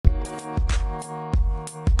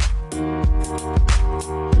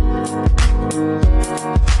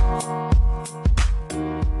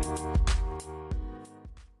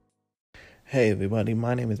Hey everybody,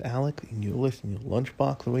 my name is Alec, and you're listening to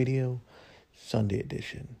Lunchbox Radio, Sunday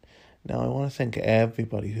edition. Now, I want to thank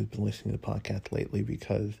everybody who's been listening to the podcast lately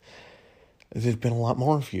because there's been a lot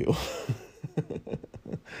more of you.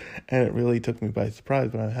 And it really took me by surprise,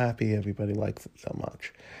 but I'm happy everybody likes it so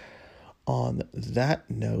much. On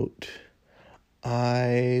that note,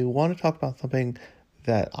 I want to talk about something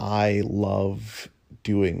that I love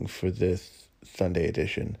doing for this Sunday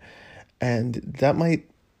edition. And that might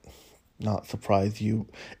not surprise you.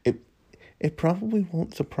 It probably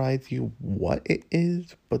won't surprise you what it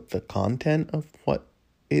is, but the content of what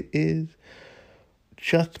it is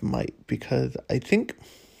just might, because I think,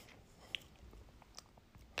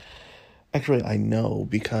 actually I know,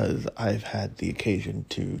 because I've had the occasion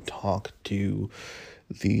to talk to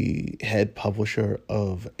the head publisher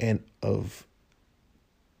of Anime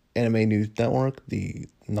News Network, the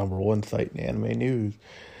number one site in anime news,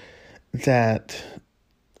 that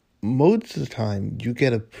most of the time you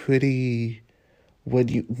get a pretty,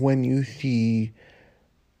 when you see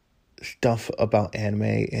stuff about anime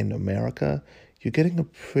in America, you're getting a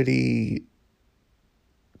pretty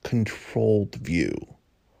controlled view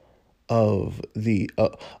of the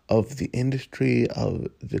industry, of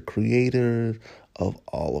the creators, of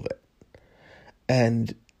all of it.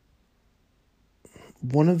 And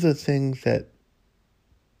one of the things that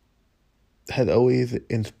has always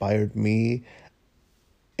inspired me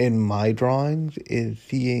in my drawings is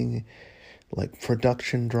seeing like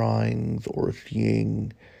production drawings, or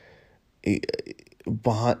seeing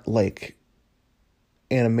like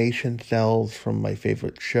animation cells from my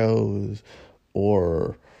favorite shows,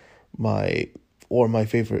 or the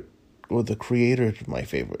creators of my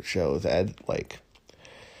favorite shows. And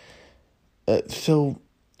so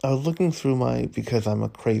I was looking through because I'm a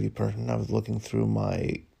crazy person, I was looking through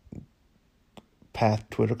my past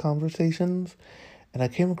Twitter conversations, and I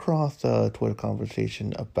came across a Twitter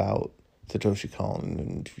conversation about Satoshi Kon.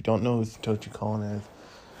 And if you don't know who Satoshi Kon is,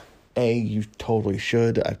 you totally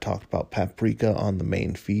should. I've talked about Paprika on the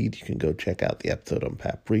main feed. You can go check out the episode on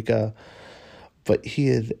Paprika. But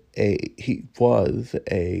he was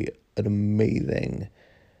an amazing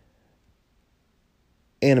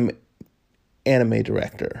anime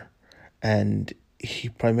director. And he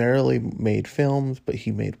primarily made films, but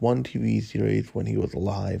he made one TV series when he was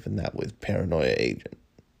alive, and that was Paranoia Agent.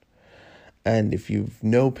 And if you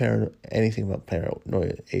know anything about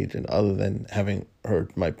Paranoia Agent, other than having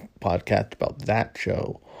heard my podcast about that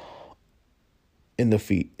show in the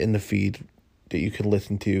feed that you can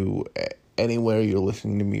listen to anywhere you're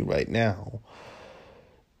listening to me right now,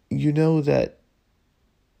 you know that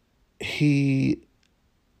his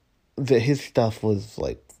stuff was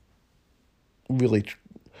like really,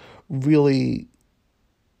 really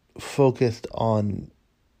focused on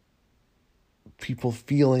people's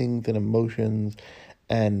feelings and emotions,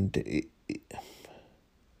 and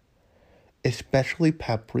especially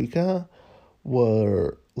Paprika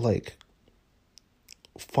were like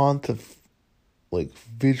fonts of like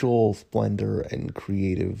visual splendor and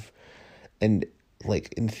creative, and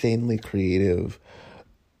like insanely creative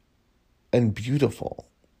and beautiful.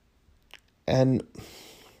 And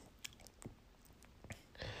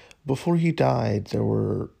before he died,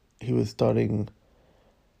 he was starting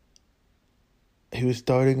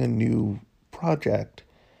a new project,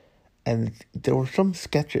 and there were some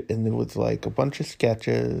sketches, and there was like a bunch of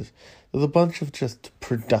sketches. There was a bunch of just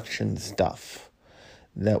production stuff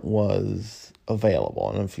that was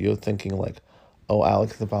available. And if you're thinking like, oh,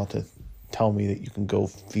 Alex is about to tell me that you can go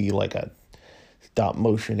see like a stop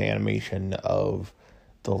motion animation of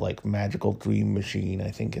the like Magical Dream Machine,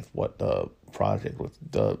 I think is what the project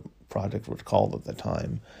was called at the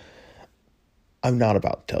time. I'm not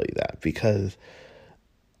about to tell you that, because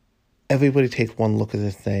everybody takes one look at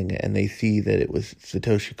this thing and they see that it was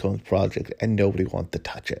Satoshi Kon's project, and nobody wants to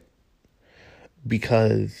touch it,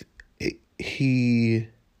 because he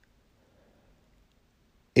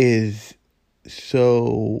is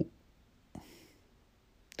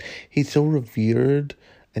he's so revered,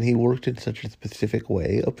 and he worked in such a specific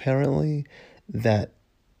way, apparently, that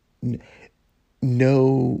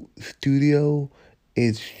no studio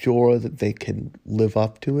is sure that they can live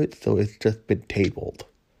up to it, so it's just been tabled.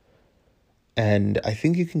 And I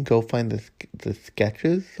think you can go find the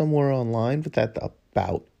sketches somewhere online, but that's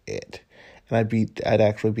about it. And I'd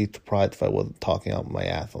actually be surprised if I wasn't talking out my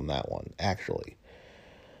ass on that one, actually.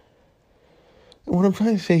 And what I'm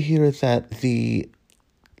trying to say here is that the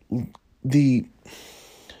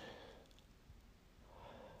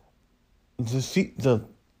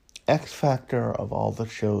X factor of all the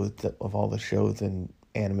shows and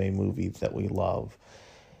anime movies that we love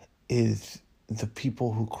is the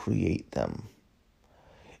people who create them.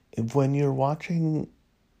 When you're watching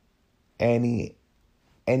any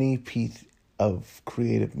piece of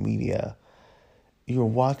creative media, you're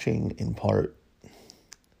watching in part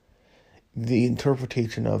the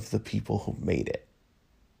interpretation of the people who made it.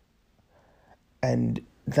 And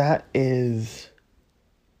that's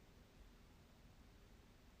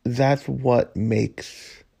what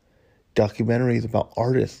makes documentaries about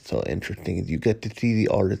artists so interesting, is you get to see the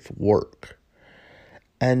artist's work.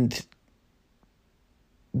 And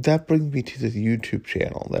that brings me to this YouTube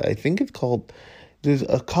channel that I think it's called, there's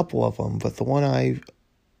a couple of them, but the one I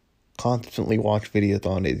constantly watch videos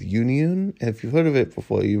on is Union. And if you've heard of it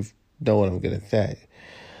before, you know what I'm going to say.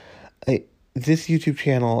 This YouTube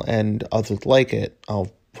channel and others like it,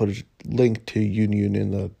 I'll put a link to Union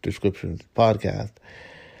in the description of the podcast,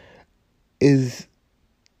 is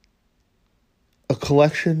a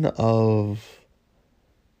collection of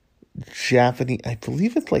Japanese, I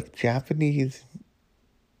believe it's like Japanese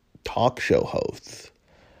talk show hosts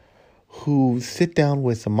who sit down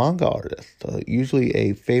with a manga artist, usually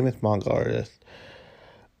a famous manga artist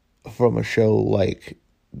from a show. Like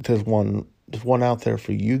there's one out there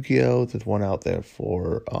for Yu-Gi-Oh! There's one out there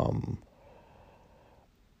for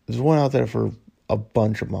a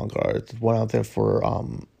bunch of manga artists. There's one out there for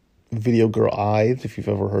Video Girl Eyes, if you've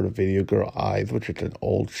ever heard of Video Girl Eyes, which is an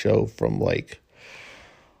old show from like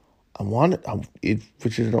I want to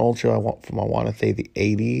say the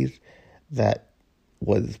 80s, that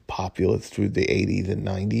was popular through the 80s and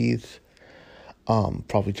 90s.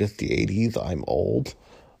 Probably just the 80s. I'm old.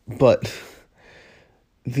 But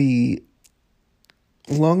the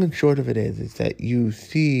long and short of it is that you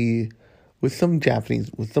see with some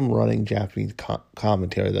running Japanese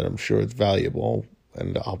commentary that I'm sure is valuable,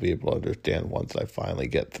 and I'll be able to understand once I finally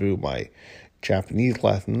get through my Japanese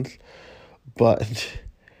lessons. But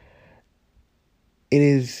it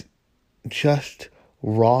is just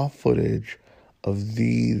raw footage of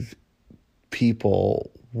these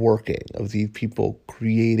people working, of these people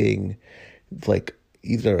creating, like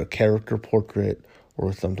either a character portrait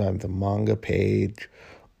or sometimes a manga page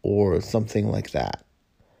or something like that.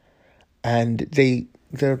 And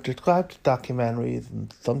they're described as documentaries,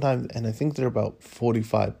 and I think they're about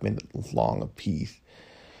 45 minutes long a piece.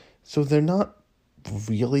 So they're not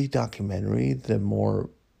really documentaries, they're more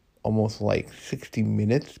almost like 60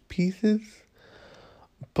 minutes pieces.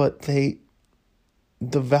 But the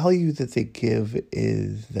value that they give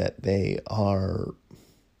is that they are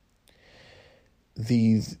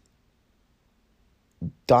these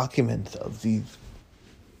documents of these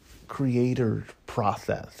creators'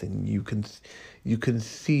 process, and you can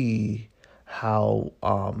see how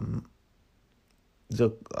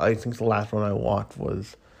I think the last one I watched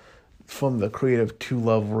was from the creative To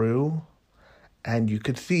Love Ru, and you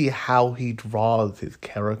could see how he draws his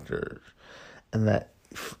characters, and that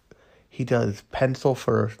he does pencil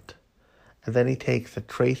first, and then he takes a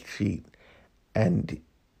trace sheet, and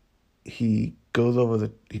he goes over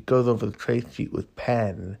the trace sheet with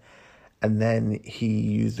pen, and then he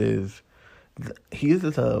uses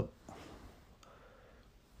a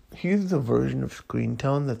version of screen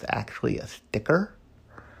tone that's actually a sticker,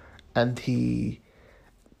 and he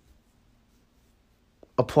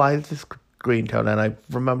applies this screen tone, and I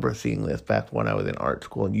remember seeing this back when I was in art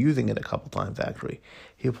school and using it a couple times actually.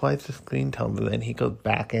 He applies the screen tone, but then he goes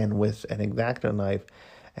back in with an X-Acto knife,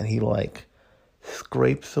 and he like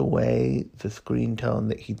scrapes away the screen tone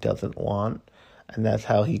that he doesn't want, and that's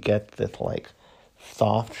how he gets this like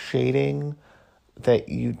soft shading that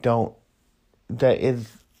is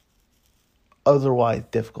otherwise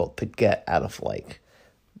difficult to get out of like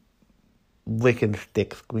lick and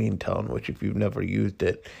stick screen tone, which if you've never used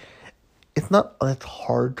it, it's not that it's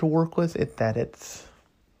hard to work with, it's that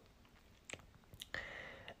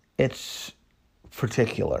it's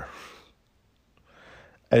particular.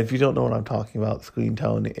 And if you don't know what I'm talking about, screen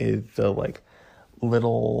tone is the like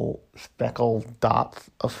little speckle dots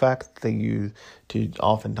effect they use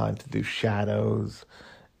oftentimes to do shadows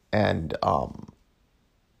and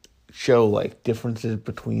show like differences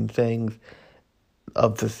between things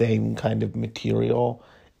of the same kind of material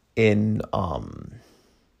in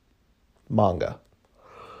manga.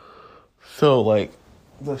 So like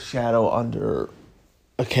the shadow under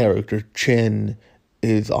a character's chin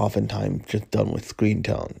is oftentimes just done with screen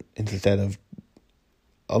tone instead of,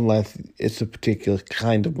 unless it's a particular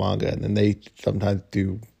kind of manga, and then they sometimes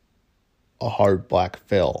do a hard black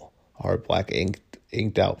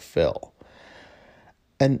inked out fill.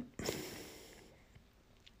 And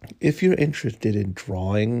if you're interested in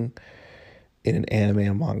drawing in an anime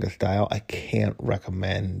and manga style, I can't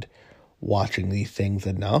recommend watching these things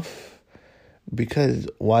enough, Because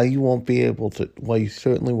while you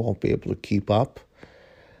certainly won't be able to keep up,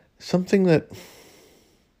 something that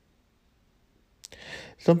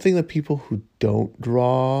people who don't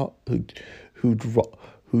draw, who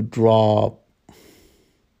draw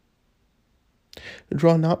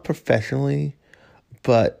not professionally,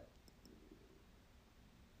 but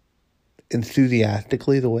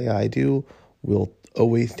enthusiastically the way I do, will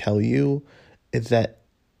always tell you, is that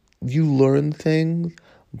you learn things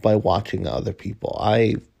by watching other people.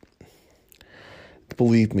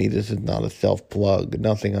 Believe me, this is not a self-plug.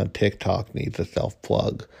 Nothing on TikTok needs a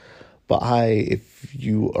self-plug. But if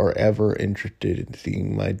you are ever interested in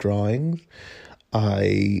seeing my drawings,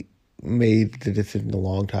 I made the decision a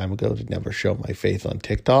long time ago to never show my face on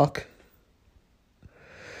TikTok.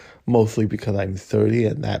 Mostly because I'm 30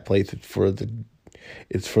 and that place is for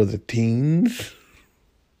the teens.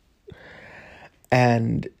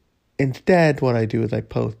 And instead, what I do is I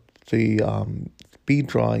post the speed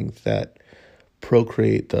drawings that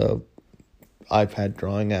Procreate, the iPad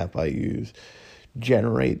drawing app I use,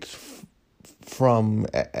 generates from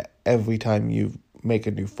every time you make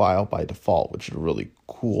a new file by default, which is a really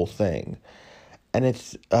cool thing. And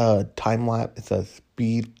it's a time-lapse, it's a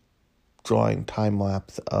speed drawing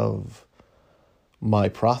time-lapse of my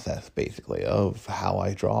process, basically, of how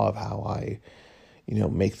I draw, of how I,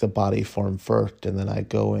 make the body form first, and then I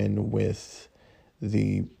go in with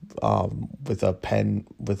the with a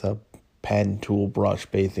pen tool brush,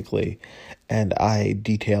 basically, and I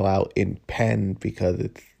detail out in pen because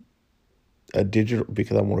it's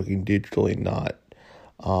because I'm working digitally, not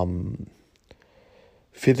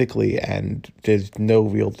physically, and there's no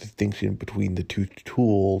real distinction between the two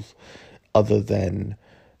tools other than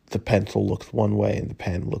the pencil looks one way and the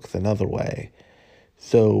pen looks another way.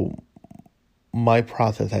 So my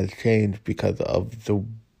process has changed because of the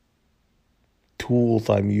tools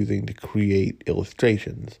I'm using to create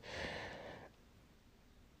illustrations.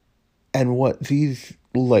 And what these,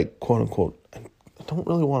 quote unquote, I don't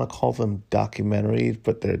really want to call them documentaries,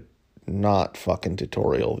 but they're not fucking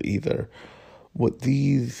tutorials either. What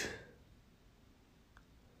these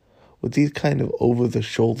kind of over the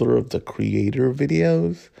shoulder of the creator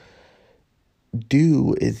videos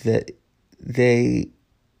do is that they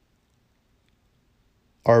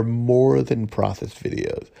are more than process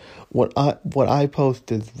videos. What I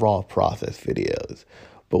post is raw process videos.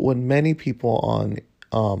 But when many people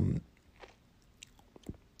on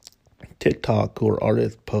TikTok who are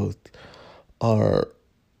artists post are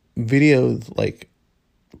videos,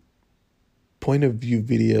 point of view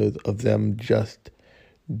videos of them just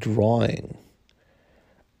drawing,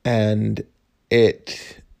 and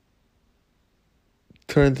it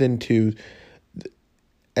turns into,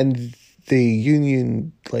 and the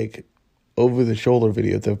union over the shoulder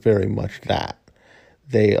videos are very much that.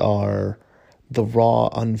 They are the raw,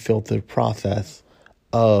 unfiltered process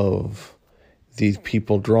of these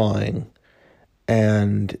people drawing,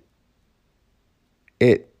 and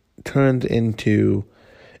it turns into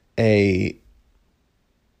a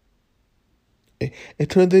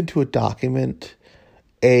document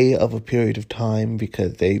of a period of time,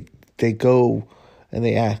 because they go and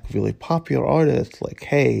they ask really popular artists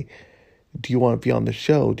hey, do you want to be on the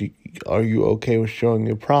show? Are you okay with showing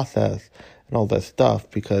your process and all that stuff?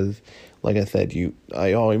 Because, like I said,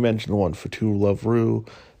 I already mentioned one for True Love Ru.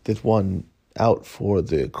 There's one out for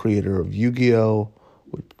the creator of Yu-Gi-Oh!,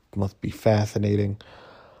 which must be fascinating.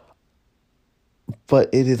 But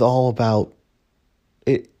it is all about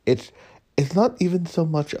it. It's not even so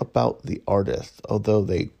much about the artist, although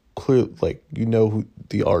they clearly, who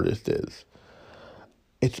the artist is.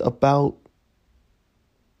 It's about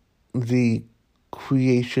the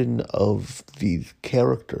creation of the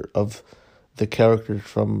characters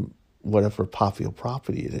from whatever popular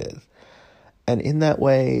property it is. And in that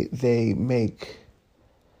way, they make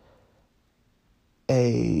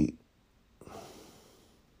the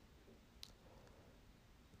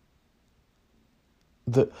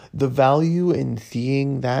value in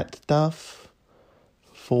seeing that stuff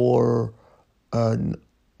for an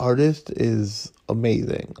artist is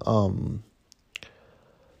amazing.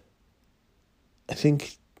 I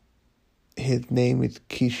think his name is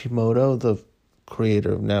Kishimoto, the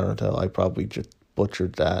creator of Naruto. I probably just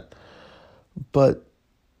butchered that. But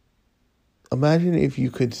imagine if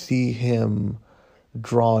you could see him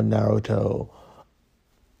draw Naruto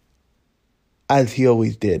as he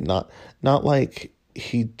always did. Not like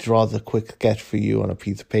he draws a quick sketch for you on a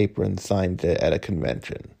piece of paper and signs it at a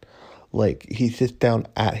convention. He sits down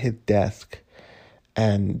at his desk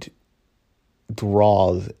and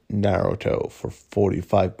draws Naruto for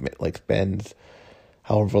 45 minutes, spends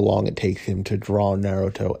however long it takes him to draw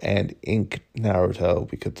Naruto and ink Naruto,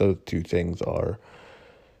 because those two things are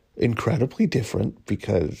incredibly different,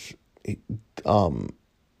 because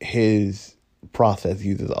his process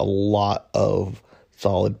uses a lot of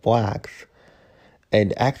solid blacks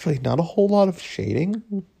and actually not a whole lot of shading,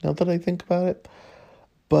 now that I think about it.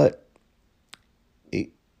 But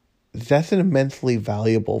that's an immensely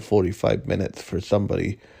valuable 45 minutes for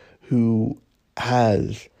somebody who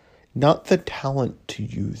has not the talent to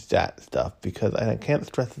use that stuff, because, and I can't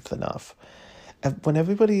stress this enough, when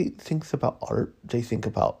everybody thinks about art, they think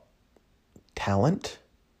about talent.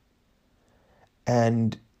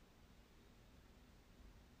 And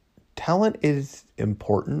talent is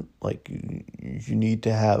important. Like, you need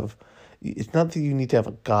to have, it's not that you need to have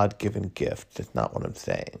a God-given gift. That's not what I'm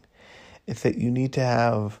saying. It's that you need to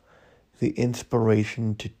have the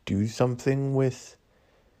inspiration to do something with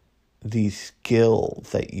the skill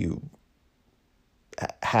that you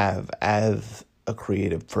have as a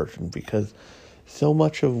creative person, because so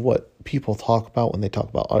much of what people talk about when they talk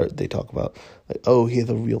about art, they talk about, like, oh, he has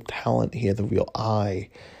a real talent, he has a real eye.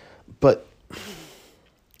 But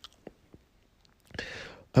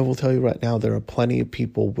I will tell you right now, there are plenty of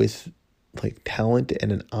people with, like, talent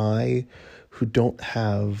and an eye who don't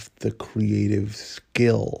have the creative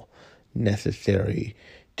skill necessary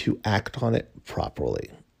to act on it properly.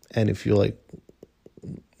 And if you're like,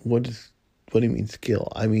 what do you mean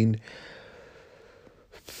skill? I mean,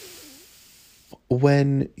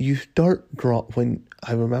 when you start when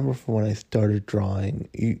I remember from when I started drawing,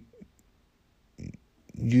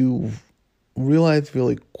 you realize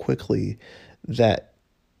really quickly that,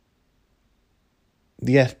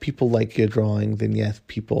 yes, people like your drawings, and yes,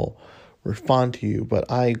 people respond to you,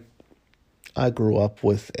 but I grew up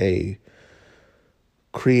with a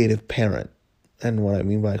creative parent. And what I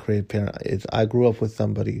mean by creative parent is I grew up with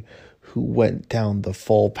somebody who went down the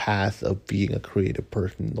full path of being a creative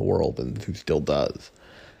person in the world, and who still does.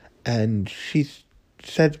 And she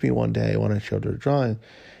said to me one day when I showed her a drawing,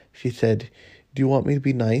 she said, "Do you want me to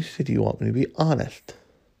be nice, or do you want me to be honest?"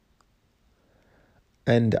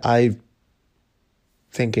 And I,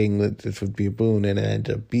 thinking that this would be a boon, and it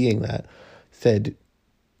ended up being that, said,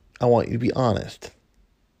 "I want you to be honest."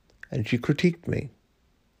 And she critiqued me.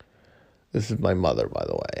 This is my mother, by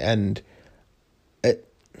the way. And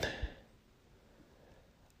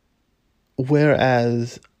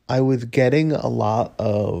whereas I was getting a lot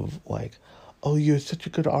of, like, oh, you're such a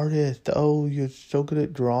good artist. Oh, you're so good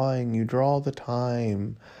at drawing. You draw all the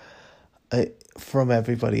time. From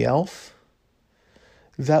everybody else,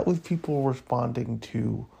 that was people responding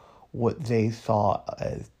to what they saw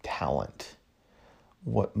as talent.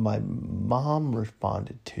 What my mom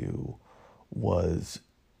responded to was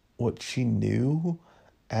what she knew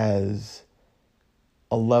as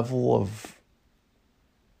a level of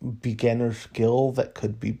beginner skill that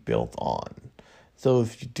could be built on. So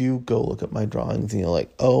if you do go look at my drawings and you're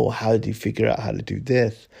like, oh, how did you figure out how to do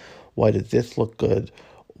this? Why does this look good?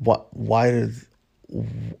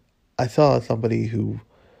 I saw somebody who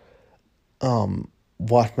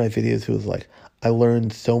watched my videos who was like, I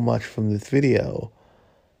learned so much from this video.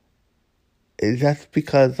 That's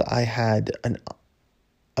because I had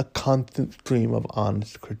a constant stream of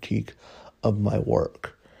honest critique of my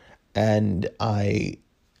work. And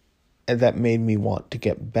that made me want to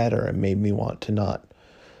get better, and made me want to not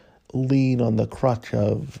lean on the crutch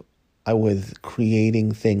of I was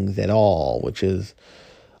creating things at all, which is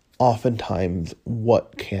oftentimes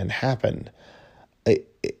what can happen.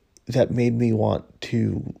 That made me want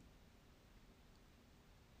to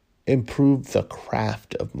improve the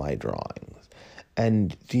craft of my drawings.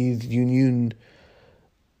 And these union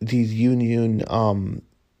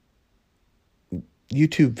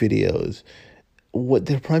YouTube videos, what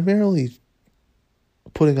they're primarily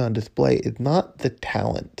putting on display is not the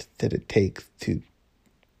talent that it takes to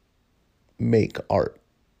make art.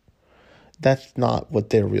 That's not what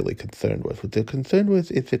they're really concerned with. What they're concerned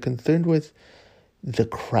with is they're concerned with the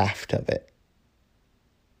craft of it.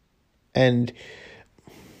 And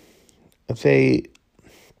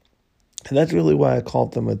and that's really why I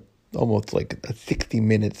called them almost like a 60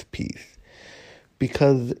 minutes piece.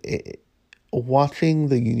 Because watching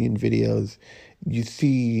the union videos, you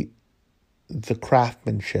see the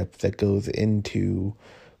craftsmanship that goes into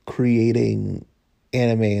creating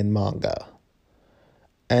anime and manga.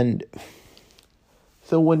 And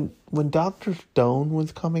so when Dr. Stone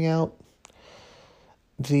was coming out,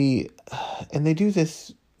 and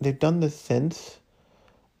they've done this since.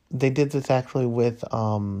 They did this actually with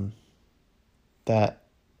that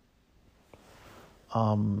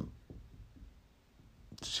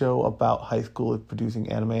show about high schoolers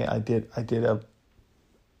producing anime. I did a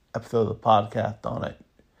episode of the podcast on it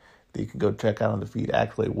that you can go check out on the feed,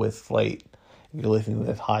 actually with Slate, if you're listening to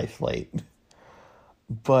this high Slate.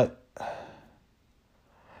 But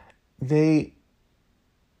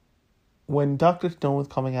when Dr. Stone was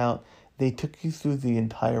coming out, they took you through the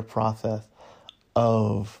entire process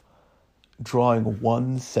of drawing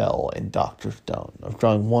one cell in Dr. Stone, of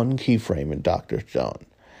drawing one keyframe in Dr. Stone.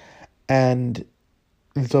 And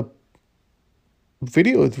the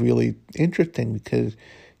video is really interesting because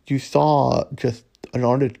you saw just an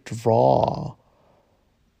artist draw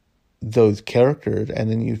those characters, and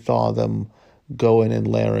then you saw them go in and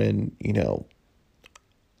layer in,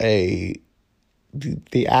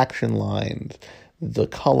 the action lines, the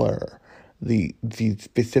color, the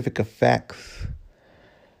specific effects,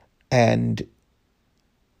 and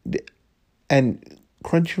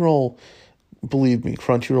Crunchyroll, believe me,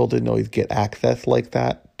 Crunchyroll didn't always get access like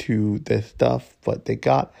that to this stuff, but they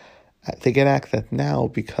get access now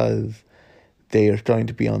because they are starting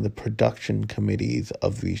to be on the production committees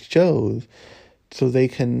of these shows, so they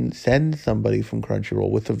can send somebody from Crunchyroll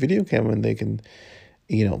with a video camera and they can,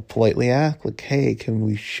 politely ask, like, hey, can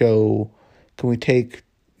we take,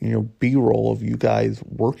 B-roll of you guys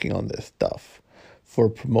working on this stuff for a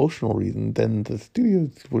promotional reason? Then the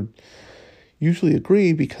studios would usually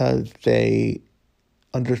agree because they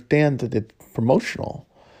understand that it's promotional.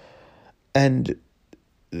 And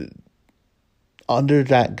under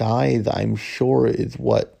that guise, I'm sure is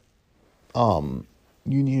what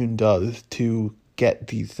Union does to get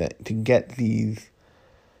these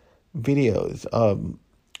videos.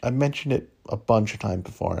 I mentioned it a bunch of times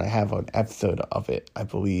before, and I have an episode of it, I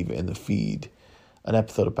believe, in the feed. An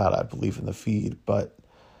episode about it, I believe, in the feed. But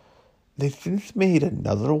they've since made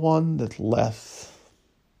another one that's less,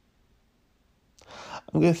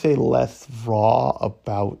 I'm going to say less raw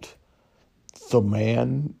about the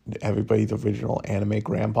man, everybody's original anime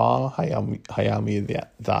grandpa, Hayao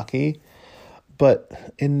Miyazaki. But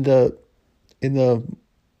in the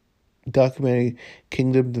documentary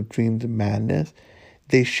Kingdoms of Dreams and Madness,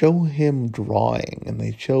 they show him drawing, and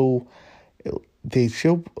they show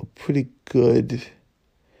a pretty good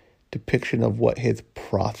depiction of what his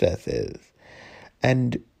process is.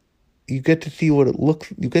 And you get to see what it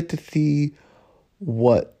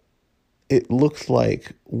looks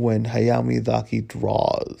like when Hayao Miyazaki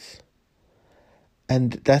draws.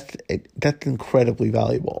 And that's incredibly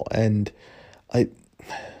valuable. And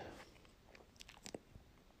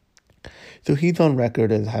so he's on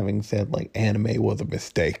record as having said, like, anime was a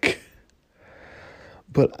mistake.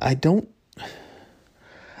 But I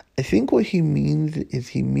think what he means is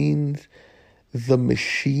the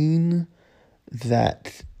machine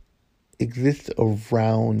that exists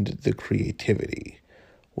around the creativity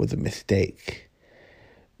was a mistake.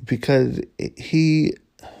 Because and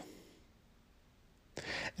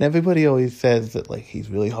everybody always says that, like, he's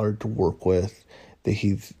really hard to work with, that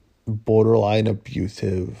he's borderline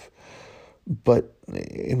abusive. But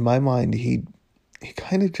in my mind, he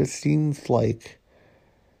kind of just seems like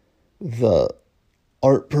the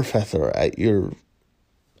art professor at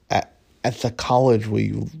the college where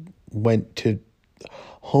you went to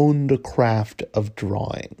hone the craft of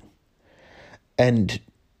drawing. And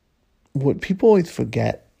what people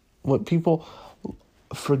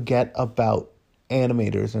forget about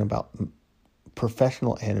animators and about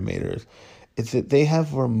professional animators is that they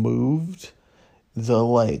have removed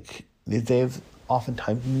they've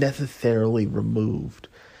oftentimes necessarily removed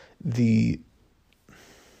the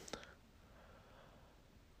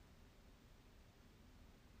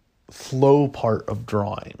flow part of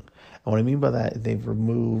drawing. And what I mean by that is they've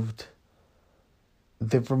removed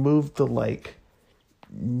the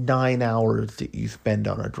 9 hours that you spend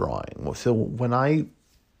on a drawing. So when I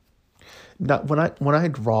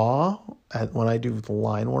draw, when I do the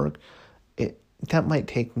line work, that might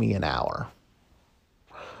take me an hour.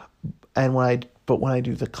 And when I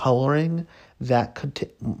do the coloring, that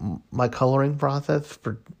could my coloring process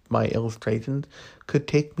for my illustrations could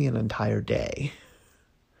take me an entire day.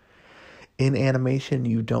 In animation,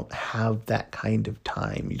 you don't have that kind of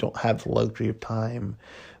time. You don't have the luxury of time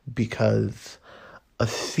because a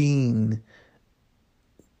scene,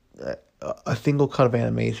 a single cut of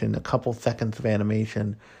animation, a couple seconds of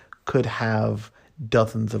animation could have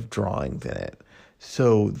dozens of drawings in it.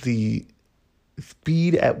 So the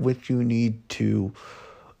speed at which you need to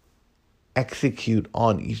execute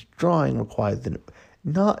on each drawing requires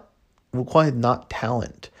not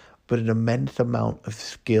talent, but an immense amount of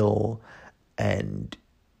skill and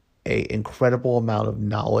an incredible amount of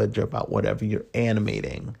knowledge about whatever you're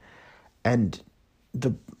animating. And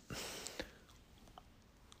the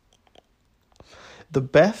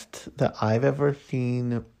best that I've ever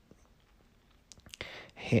seen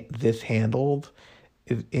this handled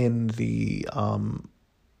is in the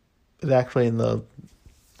is actually in the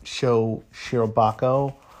show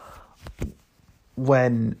Shirobako,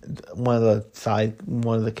 when one of the side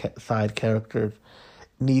characters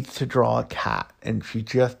needs to draw a cat, and she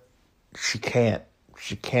can't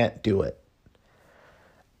do it,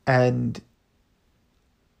 and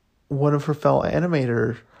one of her fellow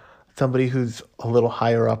animators, somebody who's a little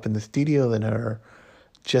higher up in the studio than her,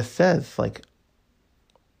 just says, like,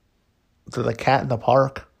 to the cat in the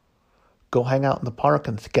park, go hang out in the park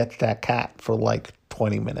and sketch that cat for like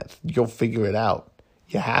 20 minutes. You'll figure it out.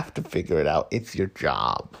 You have to figure it out. It's your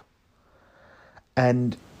job.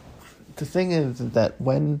 And the thing is that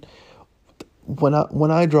when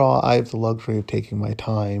I draw, I have the luxury of taking my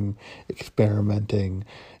time, experimenting,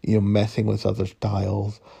 messing with other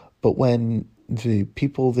styles. But when the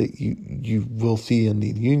people that you will see in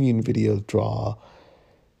the union videos draw,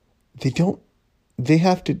 they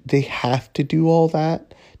have to do all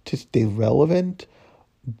that to stay relevant,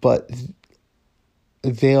 but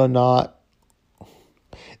they're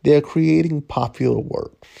creating popular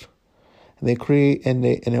works. And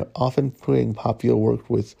they're often creating popular works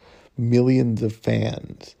with millions of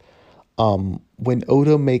fans. When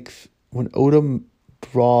Oda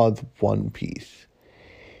draws One Piece,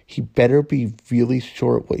 he better be really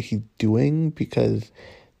sure what he's doing, because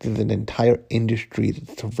there's an entire industry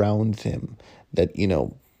that surrounds him, that,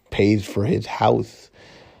 pays for his house,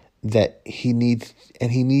 that he needs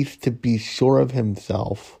to be sure of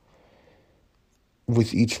himself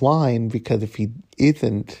with each line, because if he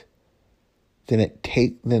isn't, then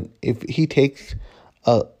if he takes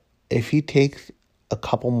a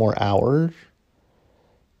couple more hours,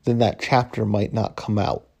 then that chapter might not come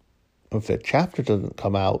out. If that chapter doesn't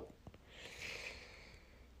come out,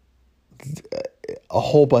 a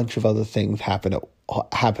whole bunch of other things happen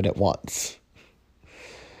at once.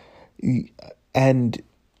 And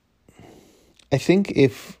I think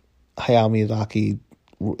if Hayao Miyazaki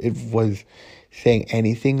was saying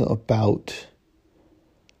anything about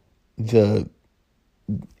the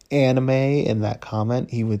anime in that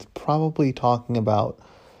comment, he was probably talking about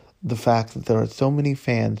the fact that there are so many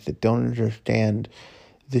fans that don't understand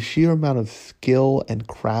the sheer amount of skill and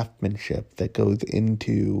craftsmanship that goes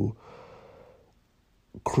into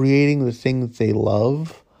creating the things they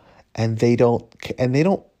love, and they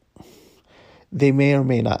may or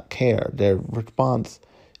may not care. Their response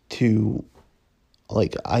to,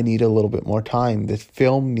 like, I need a little bit more time, this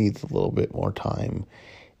film needs a little bit more time,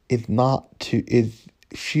 is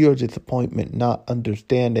sheer disappointment, not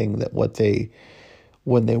understanding that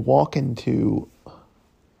when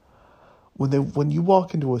you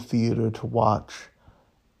walk into a theater to watch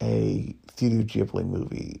a Studio Ghibli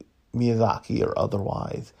movie, Miyazaki or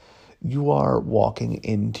otherwise, you are walking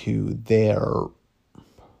into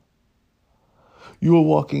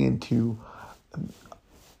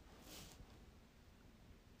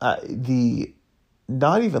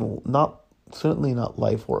certainly not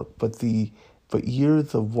life work, but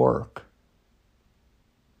years of work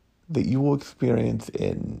that you will experience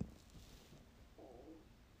in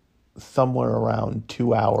somewhere around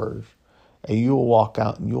 2 hours, and you will walk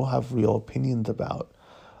out and you'll have real opinions about.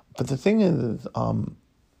 But the thing is,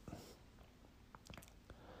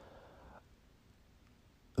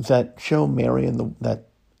 that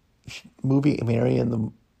movie Mary and the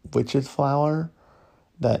Witch's Flower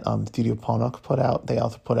that Studio Ponox put out, they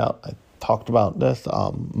also put out, I talked about this,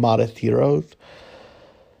 Modest Heroes.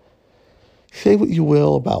 Say what you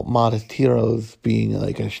will about Modest Heroes being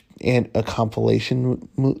like a compilation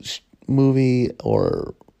movie,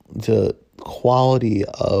 or the quality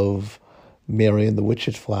of Mary and the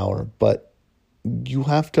Witch's Flower, but you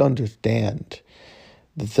have to understand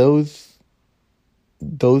that those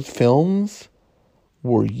films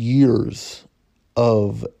were years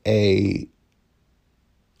of a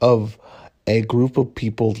group of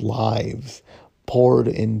people's lives poured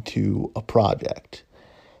into a project,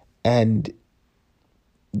 and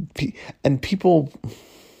people,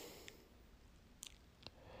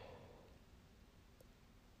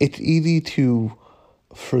 it's easy to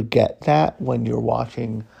forget that when you're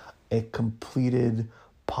watching a completed,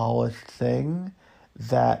 polished thing,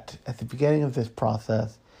 that at the beginning of this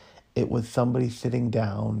process, it was somebody sitting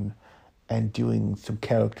down and doing some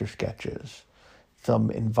character sketches, some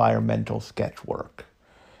environmental sketch work.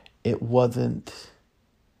 It wasn't...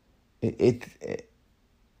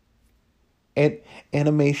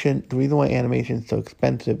 Animation, the reason why animation is so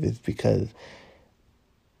expensive is because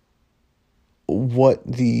what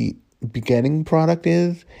the beginning product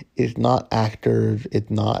is not actors, it's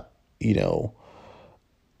not,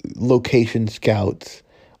 location scouts.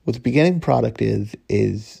 What the beginning product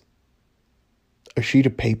is a sheet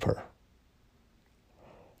of paper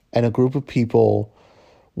and a group of people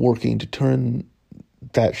working to turn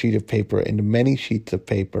that sheet of paper into many sheets of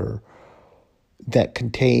paper that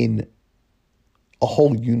contain a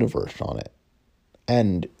whole universe on it.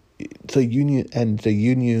 And the union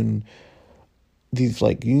these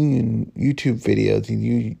like union YouTube videos,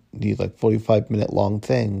 these like 45-minute long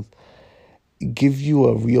things, give you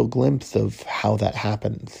a real glimpse of how that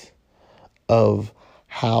happens, of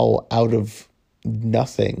how out of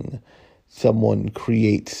nothing someone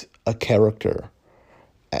creates a character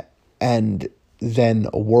and then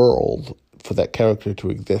a world for that character to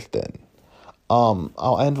exist in.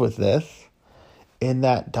 I'll end with this. In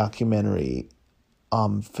that documentary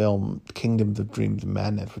film, Kingdoms of Dreams and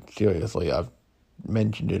Madness, which seriously, I've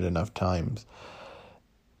mentioned it enough times,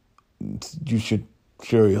 you should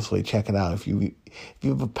seriously check it out. If you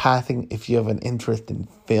have an interest in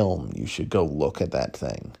film, you should go look at that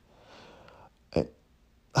thing.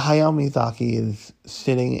 Hayao Miyazaki is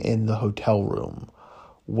sitting in the hotel room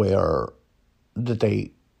where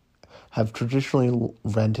they have traditionally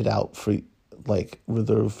rented out for, like,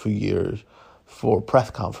 reserved for years for press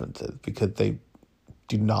conferences, because they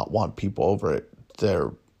do not want people over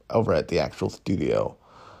at the actual studio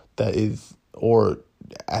that is, or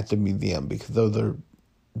at the museum, because those are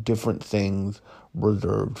different things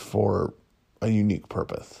reserved for a unique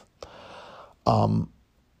purpose. And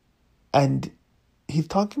he's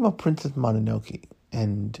talking about Princess Mononoke,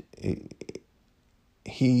 and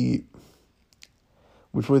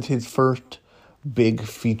which was his first big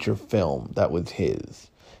feature film that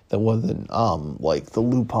wasn't like the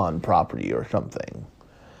Lupin property or something.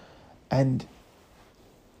 And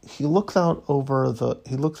he looks out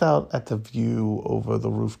at the view over the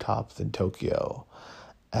rooftops in Tokyo,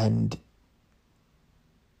 and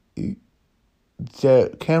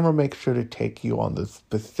the camera makes sure to take you on the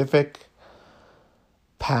specific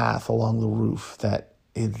path along the roof that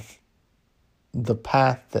is the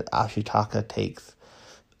path that Ashitaka takes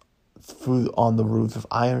through on the roofs of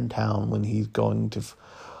Irontown when he's going to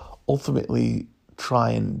ultimately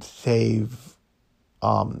try and save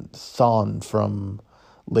Son from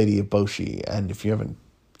Lady Eboshi. And if you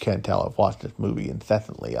can't tell, I've watched this movie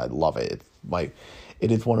incessantly. I love it.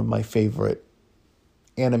 It is one of my favorite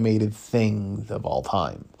animated things of all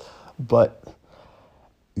time. But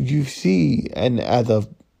you see, and as a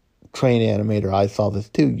trained animator, I saw this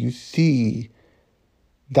too. You see,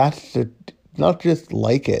 that's not just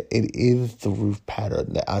like it is the roof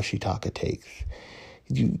pattern that Ashitaka takes.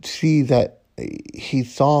 You see that he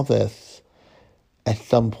saw this at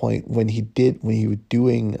some point when he was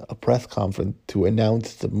doing a press conference to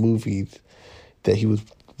announce the movies, that he was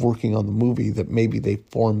working on the movie, that maybe they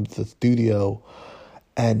formed the studio,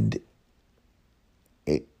 and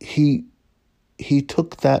he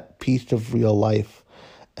took that piece of real life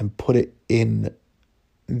and put it in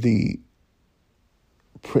the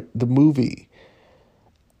movie,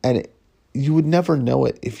 and you would never know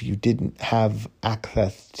it if you didn't have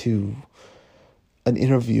access to an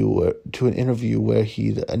interview where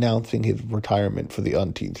he's announcing his retirement for the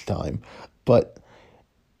umpteenth time, but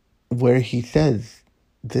where he says,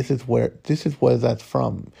 this is where that's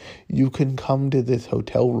from. You can come to this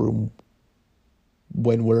hotel room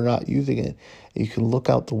when we're not using it. You can look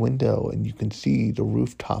out the window and you can see the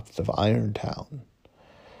rooftops of Irontown.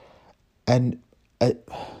 And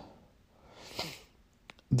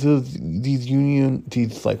these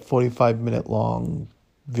like 45-minute long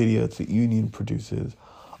videos that Union produces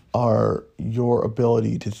are your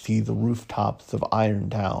ability to see the rooftops of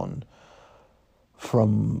Irontown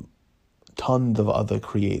from tons of other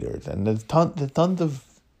creators. And there's tons of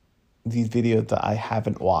these videos that I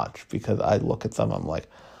haven't watched, because I look at some, I'm like,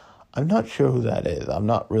 I'm not sure who that is. I'm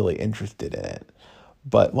not really interested in it.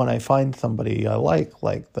 But when I find somebody I like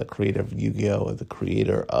the creator of Yu-Gi-Oh!, or the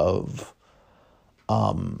creator of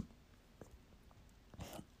To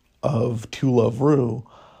Love Ru,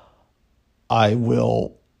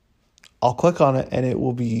 I'll click on it, and it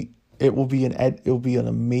will be an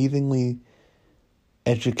amazingly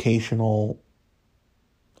educational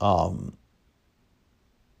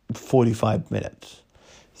 45 minutes.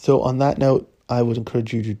 So on that note, I would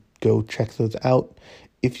encourage you to go check those out.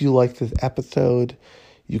 If you like this episode,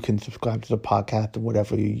 you can subscribe to the podcast or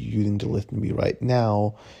whatever you're using to listen to me right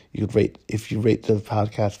now. If you rate the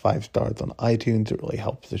podcast 5 stars on iTunes, it really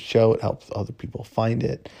helps the show. It helps other people find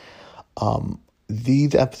it.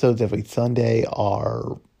 These episodes every Sunday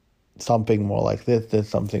are something more like this. There's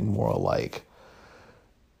something more like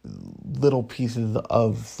little pieces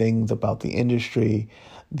of things about the industry.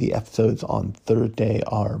 The episodes on Thursday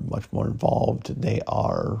are much more involved. They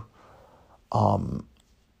are my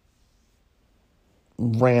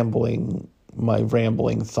rambling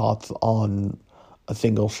thoughts on a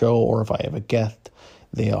single show, or if I have a guest,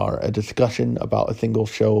 they are a discussion about a single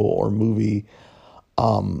show or movie.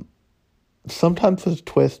 Sometimes with a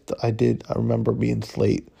twist. I remember being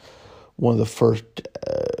Slate. One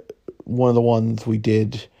of the ones we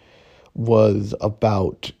did was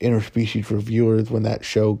about interspecies reviewers when that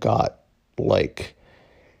show got, like,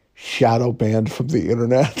 shadow banned from the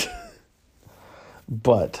internet.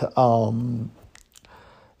 But,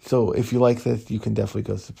 so if you like this, you can definitely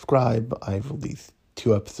go subscribe. I release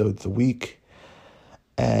 2 episodes a week.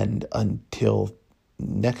 And until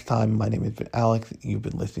next time, my name has been Alex. You've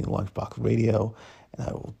been listening to Lunchbox Radio, and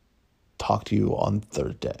I will talk to you on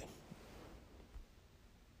Thursday.